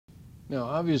Now,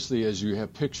 obviously, as you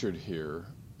have pictured here,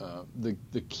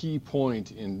 the key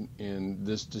point in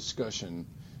this discussion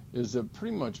is that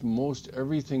pretty much most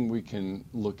everything we can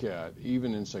look at,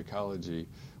 even in psychology,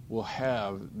 will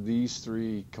have these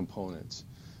three components: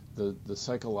 the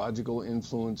psychological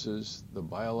influences, the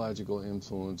biological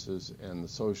influences, and the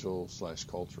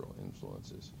social/cultural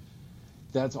influences.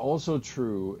 That's also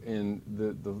true in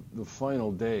the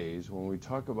final days when we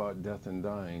talk about death and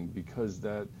dying, because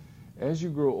that as you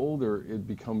grow older, it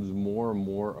becomes more and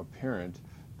more apparent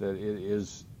that it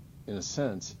is, in a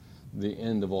sense, the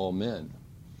end of all men.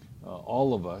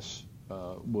 All of us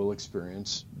will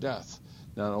experience death,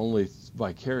 not only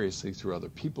vicariously through other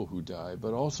people who die,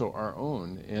 but also our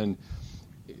own. And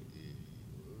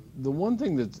the one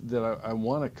thing that I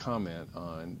want to comment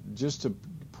on, just to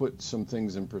put some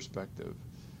things in perspective,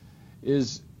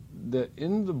 is that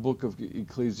in the book of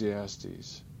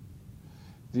Ecclesiastes,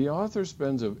 the author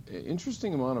spends an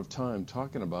interesting amount of time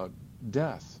talking about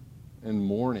death and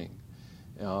mourning.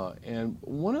 And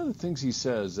one of the things he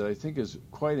says that I think is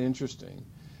quite interesting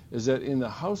is that in the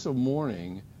house of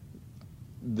mourning,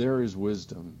 there is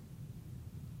wisdom,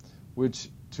 which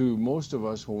to most of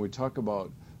us, when we talk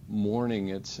about mourning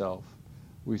itself,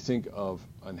 we think of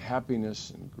unhappiness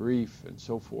and grief and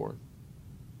so forth.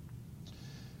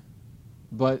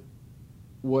 But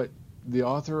what the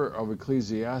author of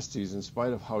Ecclesiastes, in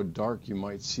spite of how dark you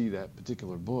might see that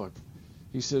particular book,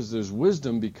 he says there's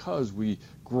wisdom because we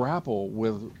grapple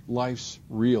with life's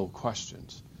real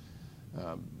questions.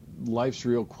 Life's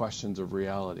real questions of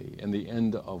reality and the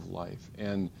end of life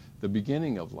and the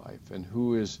beginning of life, and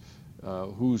who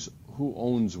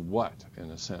owns what,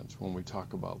 in a sense, when we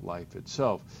talk about life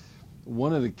itself.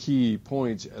 One of the key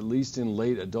points, at least in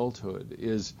late adulthood,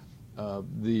 is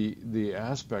the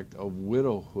aspect of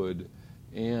widowhood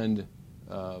and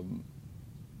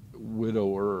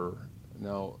widower.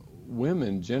 Now,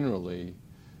 women generally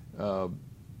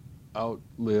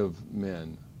outlive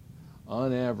men.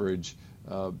 On average,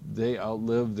 they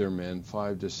outlive their men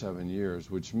 5 to 7 years,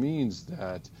 which means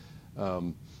that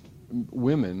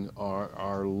women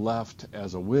are left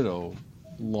as a widow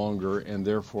longer and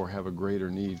therefore have a greater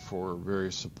need for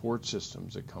various support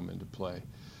systems that come into play.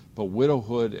 But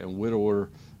widowhood and widower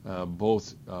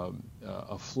both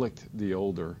afflict the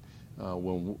older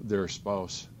when their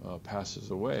spouse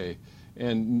passes away,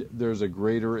 and there's a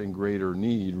greater and greater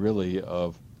need, really,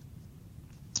 of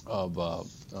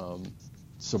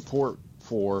support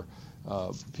for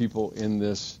people in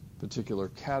this particular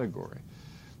category.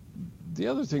 The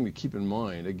other thing to keep in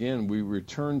mind, again, we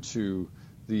return to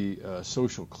the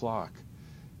social clock,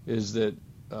 is that,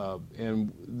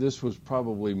 and this was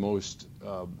probably most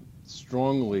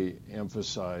strongly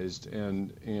emphasized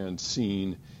and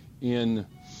seen in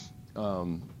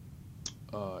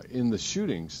the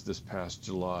shootings this past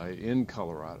July in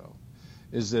Colorado,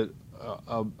 is that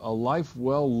a life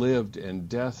well lived and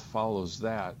death follows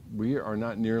that. We are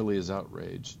not nearly as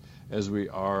outraged as we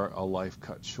are a life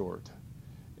cut short.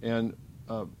 And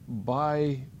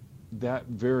by that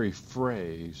very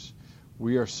phrase,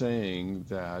 we are saying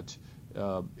that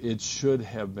it should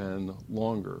have been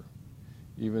longer,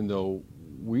 even though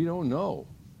we don't know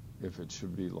if it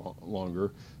should be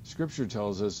longer. Scripture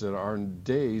tells us that our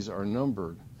days are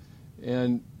numbered.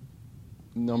 And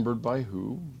numbered by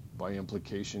who? By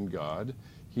implication, God.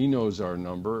 He knows our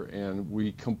number, and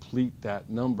we complete that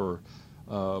number,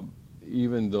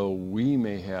 even though we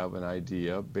may have an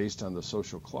idea based on the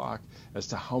social clock as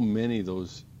to how many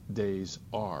those days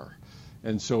are.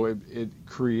 And so it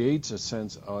creates an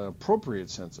appropriate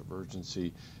sense of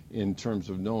urgency in terms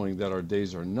of knowing that our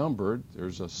days are numbered.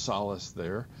 There's a solace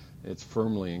there. It's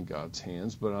firmly in God's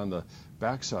hands. But on the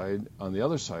backside, on the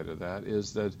other side of that,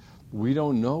 is that we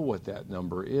don't know what that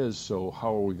number is, so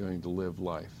how are we going to live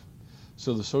life?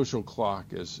 So the social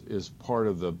clock is part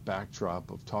of the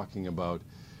backdrop of talking about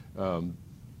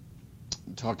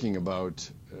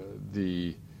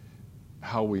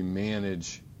how we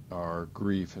manage our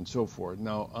grief and so forth.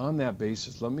 Now, on that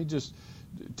basis, let me just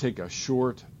take a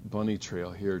short bunny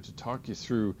trail here to talk you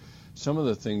through some of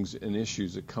the things and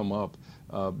issues that come up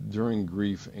during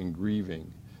grief and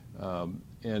grieving.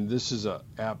 And this is an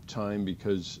apt time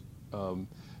because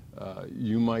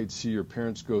you might see your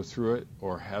parents go through it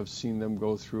or have seen them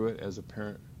go through it as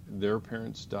their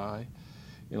parents die.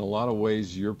 In a lot of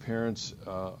ways, your parents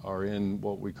are in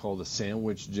what we call the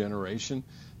sandwich generation.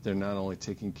 They're not only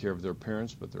taking care of their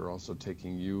parents, but they're also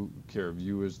taking care of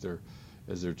you as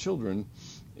their children.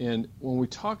 And when we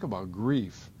talk about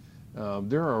grief,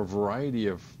 there are a variety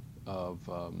of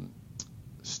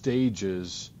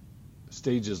stages-like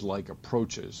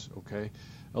approaches. Okay,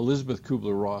 Elizabeth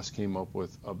Kubler-Ross came up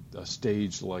with a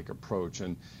stage-like approach,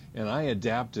 and I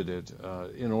adapted it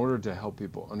in order to help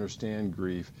people understand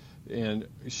grief. And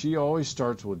she always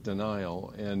starts with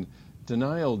denial, and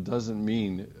denial doesn't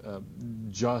mean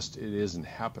just it isn't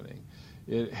happening.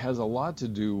 It has a lot to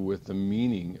do with the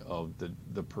meaning of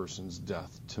the person's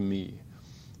death to me.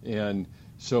 And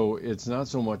so it's not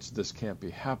so much this can't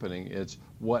be happening, it's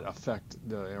what effect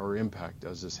or impact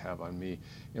does this have on me.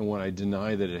 And when I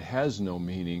deny that it has no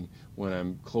meaning, when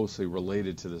I'm closely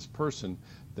related to this person,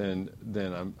 then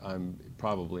I'm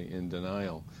probably in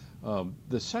denial.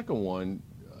 The second one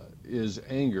is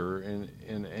anger,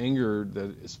 and anger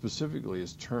that specifically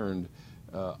is turned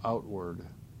outward.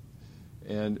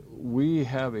 And we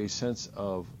have a sense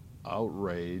of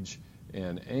outrage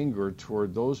and anger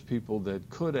toward those people that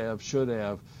could have, should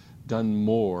have done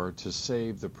more to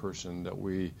save the person that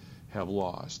we have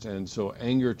lost. And so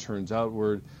anger turns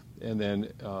outward, and then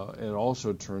it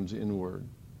also turns inward.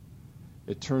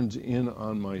 It turns in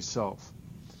on myself.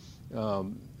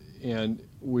 And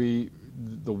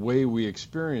the way we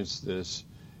experience this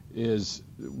is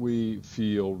we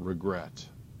feel regret.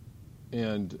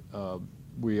 And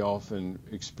we often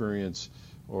experience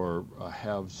or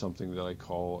have something that I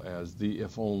call as the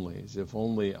if-onlys. If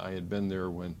only I had been there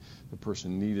when the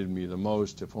person needed me the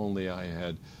most. If only I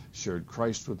had shared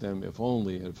Christ with them. If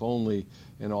only,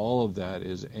 and all of that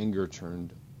is anger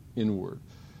turned inward.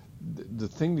 The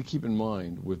thing to keep in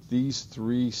mind with these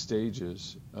three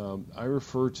stages, I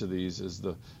refer to these as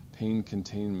the pain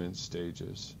containment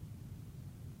stages.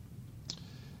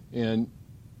 And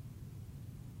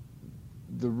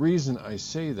the reason I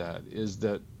say that is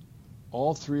that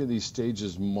all three of these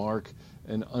stages mark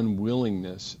an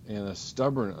unwillingness and a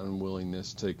stubborn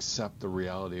unwillingness to accept the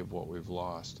reality of what we've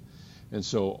lost. And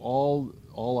so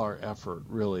all our effort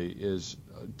really is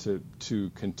to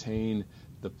contain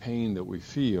the pain that we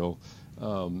feel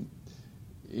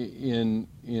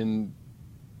in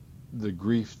the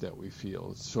grief that we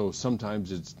feel. So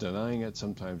sometimes it's denying it,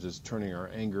 sometimes it's turning our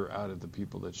anger out at the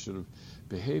people that should have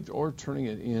behaved, or turning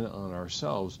it in on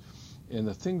ourselves. And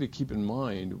the thing to keep in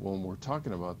mind when we're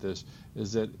talking about this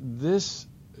is that this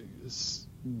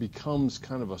becomes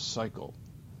kind of a cycle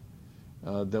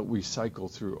that we cycle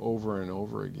through over and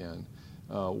over again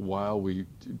while we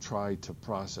try to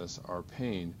process our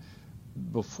pain.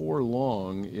 Before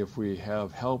long, if we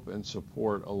have help and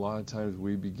support, a lot of times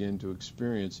we begin to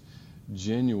experience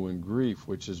genuine grief,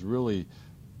 which is really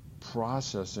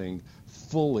processing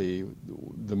fully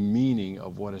the meaning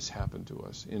of what has happened to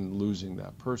us in losing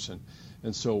that person.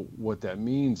 And so what that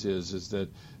means is that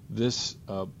this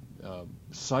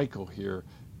cycle here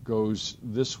goes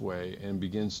this way and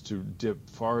begins to dip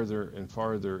farther and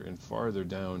farther and farther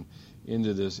down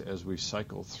into this as we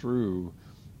cycle through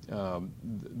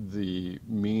the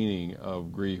meaning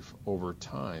of grief over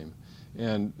time,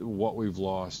 and what we've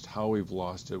lost, how we've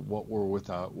lost it, what we're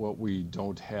without, what we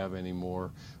don't have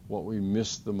anymore, what we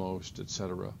miss the most,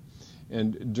 etc.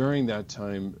 And during that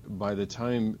time, by the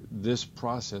time this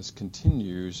process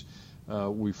continues,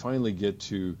 we finally get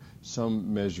to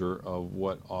some measure of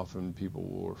what often people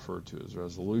will refer to as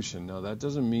resolution. Now, that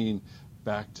doesn't mean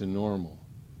back to normal.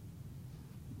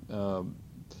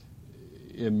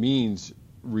 It means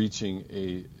reaching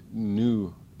a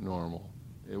new normal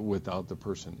without the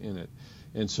person in it.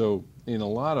 And so in a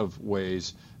lot of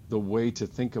ways, the way to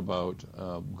think about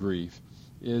grief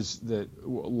is that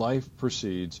life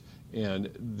proceeds and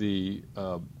the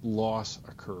loss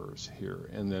occurs here.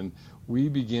 And then we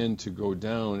begin to go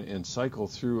down and cycle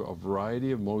through a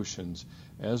variety of emotions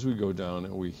as we go down,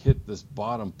 and we hit this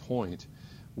bottom point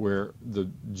where the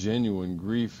genuine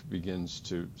grief begins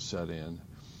to set in.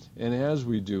 And as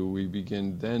we do, we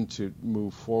begin then to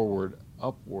move forward,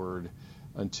 upward,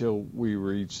 until we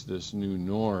reach this new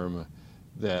norm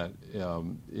that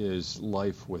is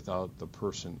life without the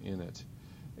person in it.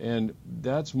 And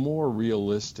that's more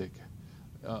realistic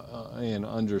and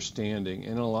understanding.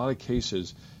 And in a lot of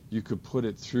cases, you could put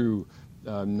it through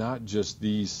not just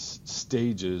these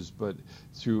stages, but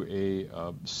through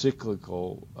a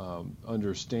cyclical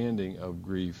understanding of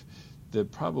grief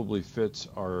that probably fits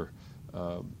our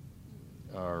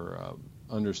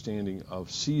understanding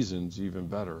of seasons even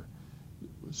better.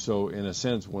 So in a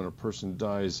sense, when a person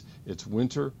dies, it's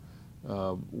winter.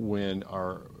 When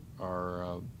our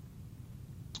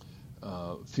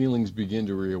feelings begin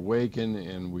to reawaken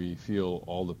and we feel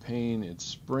all the pain, it's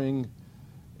spring.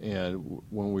 And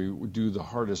when we do the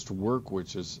hardest work,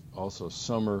 which is also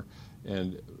summer,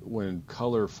 and when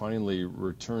color finally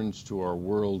returns to our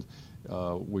world,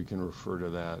 we can refer to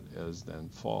that as then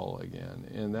fall again.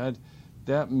 And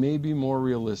that may be more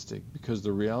realistic, because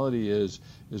the reality is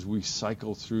we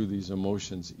cycle through these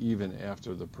emotions even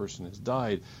after the person has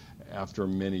died, after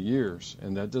many years.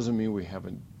 And that doesn't mean we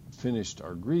haven't finished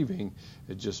our grieving.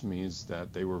 It just means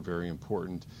that they were very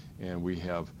important, and we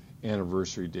have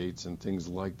anniversary dates and things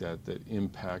like that that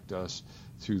impact us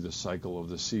through the cycle of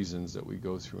the seasons that we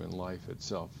go through in life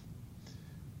itself.